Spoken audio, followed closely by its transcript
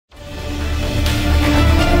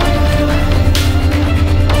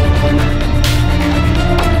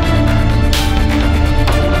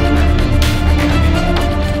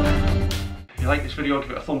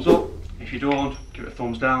don't, give it a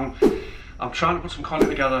thumbs down. I'm trying to put some content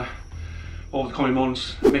together over the coming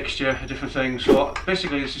months, a mixture of different things. So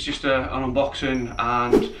basically this is just an unboxing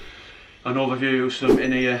and an overview of some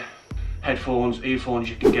in-ear headphones, earphones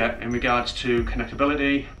you can get in regards to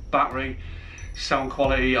connectability, battery, sound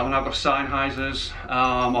quality. I've now got Sennheisers,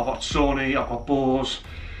 I've got Sony, I've got Bose.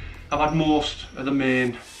 I've had most of the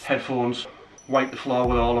main headphones, wiped the floor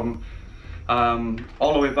with all of them,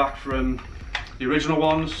 all the way back from the original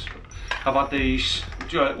ones. I've had these,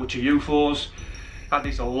 which are UFOs. Had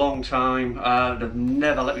these a long time. They've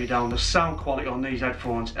never let me down. The sound quality on these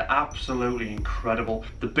headphones are absolutely incredible.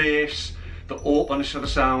 The bass, the openness of the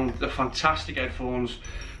sound, they're fantastic headphones.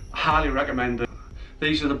 Highly recommended.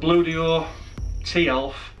 These are the Bluedio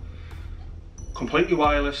T-Elf, completely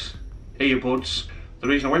wireless earbuds. The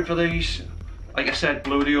reason I went for these, like I said,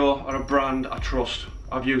 Bluedio are a brand I trust,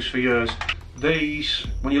 I've used for years. These,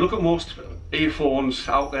 when you look at most earphones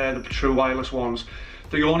out there, the true wireless ones,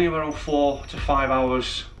 they only have around 4 to 5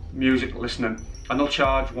 hours music listening, and they'll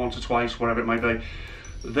charge once or twice, whatever it may be.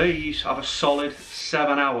 These have a solid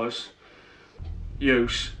 7 hours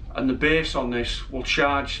use, and the bass on this will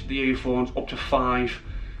charge the earphones up to 5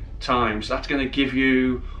 times. That's going to give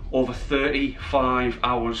you over 35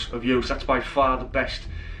 hours of use. That's by far the best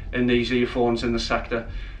in these earphones in the sector.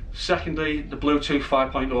 Secondly, the Bluetooth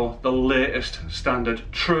 5.0, the latest standard,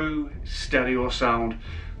 true stereo sound.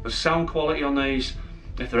 The sound quality on these,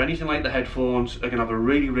 if they're anything like the headphones, are going to have a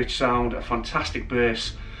really rich sound, a fantastic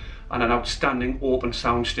bass, and an outstanding open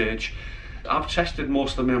sound stage. I've tested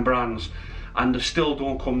most of the main brands, and they still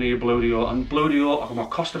don't come near Bluedio. And Bluedio are more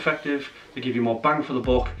cost effective, they give you more bang for the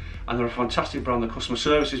buck, and they're a fantastic brand. The customer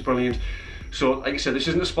service is brilliant. So like I said, this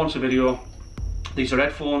isn't a sponsor video. These are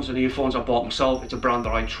headphones and earphones I bought myself. It's a brand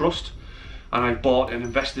that I trust, and I've bought and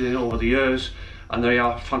invested in over the years, and they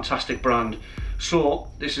are a fantastic brand.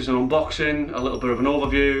 So this is an unboxing, a little bit of an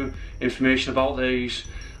overview, information about these.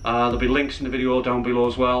 There'll be links in the video down below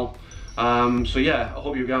as well. So yeah, I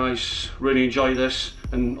hope you guys really enjoy this,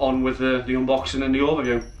 and on with the unboxing and the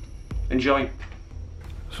overview. Enjoy.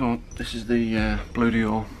 So this is the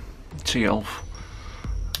Bluedio T-Elf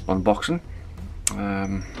unboxing.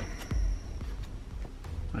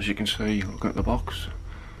 As you can see, looking at the box,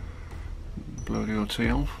 Bluedio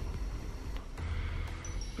T-Elf.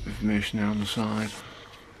 Information there on the side,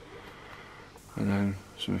 and then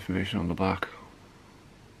some information on the back.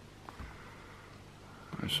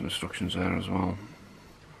 There's some instructions there as well.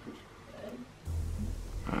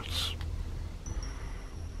 That's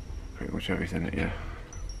pretty much everything that you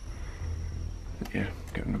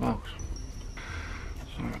get in the box.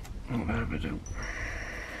 So not bad of a do.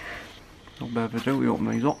 Not bad of a do. We open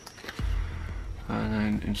these up, and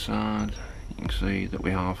then inside you can see that we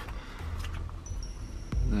have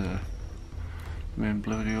the main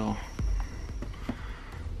Bluedio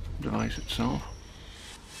device itself.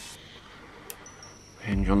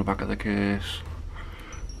 Hinge on the back of the case,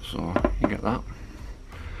 so you get that.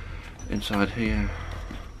 Inside here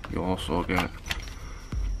you also get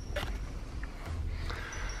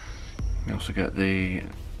the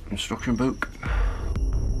instruction book,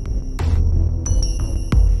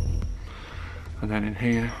 and then in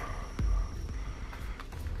here,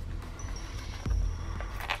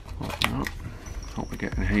 what we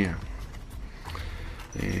get in here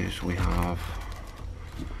is we have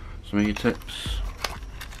some ear tips,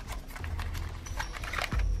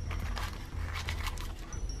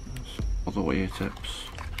 other ear tips,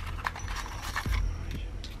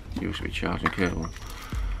 USB charging cable,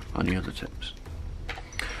 and the other tips.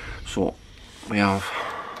 So we have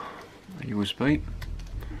a USB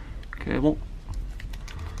cable.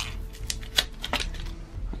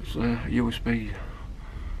 It's a USB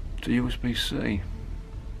to USB-C.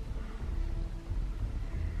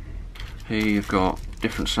 Here you've got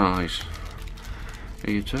different size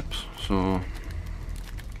ear tips, so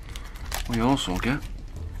we also get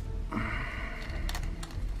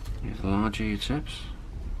the large ear tips,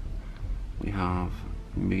 we have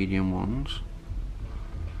medium ones,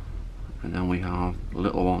 and then we have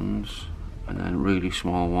little ones, and then really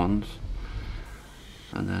small ones,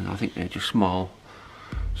 and then I think they're just small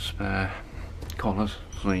spare collars.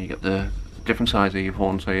 So you get the different size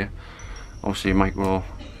earphones here, obviously micro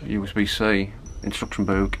USB-C, instruction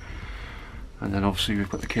book, and then obviously we've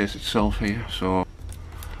got the case itself here, so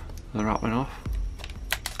they're wrapping off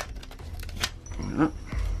like that.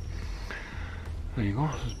 There you go,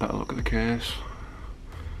 there's a better look at the case.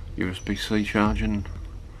 USB-C charging,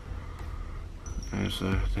 there's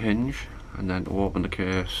the hinge, and then to open the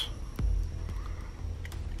case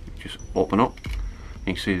you just open up,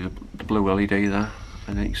 you can see the blue LED there,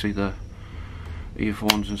 and then you can see the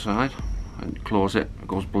earphones inside. and close it, it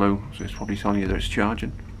goes blue, so it's probably telling you that it's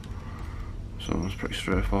charging. So it's pretty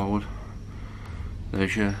straightforward.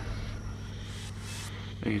 There's your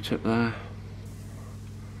tip there.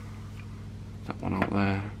 That one out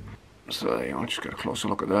there. So there you go, just get a closer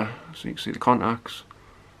look at there, so you can see the contacts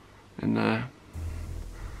in there.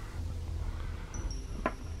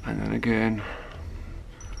 And then again,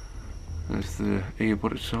 there's the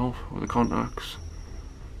earbud itself with the contacts.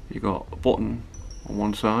 You got a button on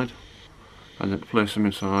one side, and then to place them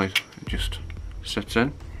inside, it just sits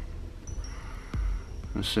in.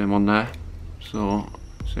 And the same on there, so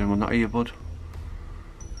same on that earbud.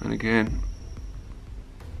 And again,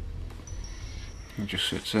 it just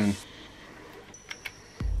sits in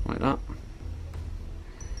like that.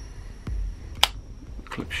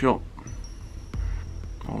 Clip shut.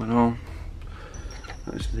 All in all,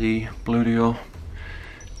 that's the Bluedio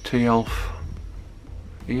T-Elf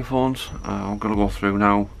earphones. I'm going to go through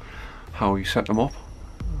now how you set them up.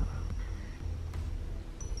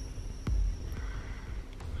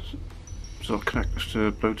 So it connects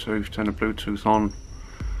to Bluetooth, turn the Bluetooth on,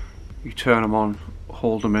 you turn them on,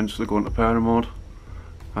 hold them in so they go into pairing mode,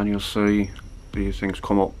 and you'll see these things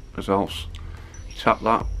come up as else. You tap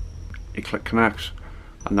that, you click connect,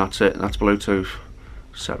 and that's it, that's Bluetooth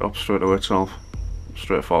set up straight away itself.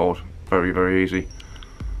 Straightforward, very, very easy.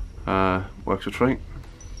 Works a treat,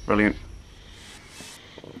 brilliant.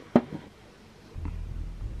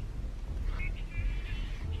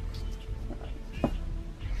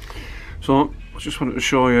 So I just wanted to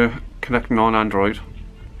show you connecting on Android.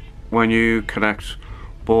 When you connect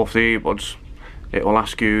both the earbuds, it will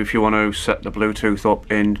ask you if you want to set the Bluetooth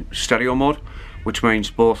up in stereo mode, which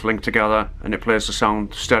means both link together and it plays the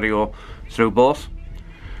sound stereo through both.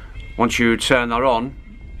 Once you turn that on,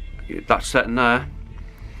 that setting there,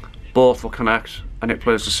 both will connect and it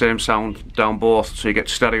plays the same sound down both, so you get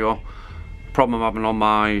stereo. Problem I'm having on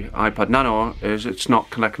my iPad Nano is it's not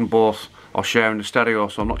connecting both or sharing the stereo,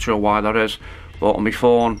 so I'm not sure why that is, but on my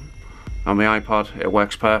phone and my iPad it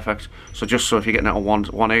works perfect. So just so if you're getting it on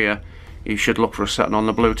one ear, you should look for a setting on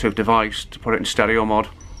the Bluetooth device to put it in stereo mode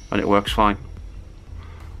and it works fine.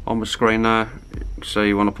 On the screen there, you can see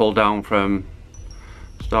you want to pull down from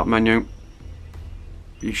start menu,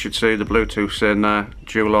 you should see the Bluetooth saying there,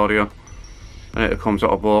 dual audio, and it comes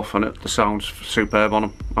out of both, and the sound's superb on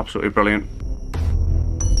them, absolutely brilliant.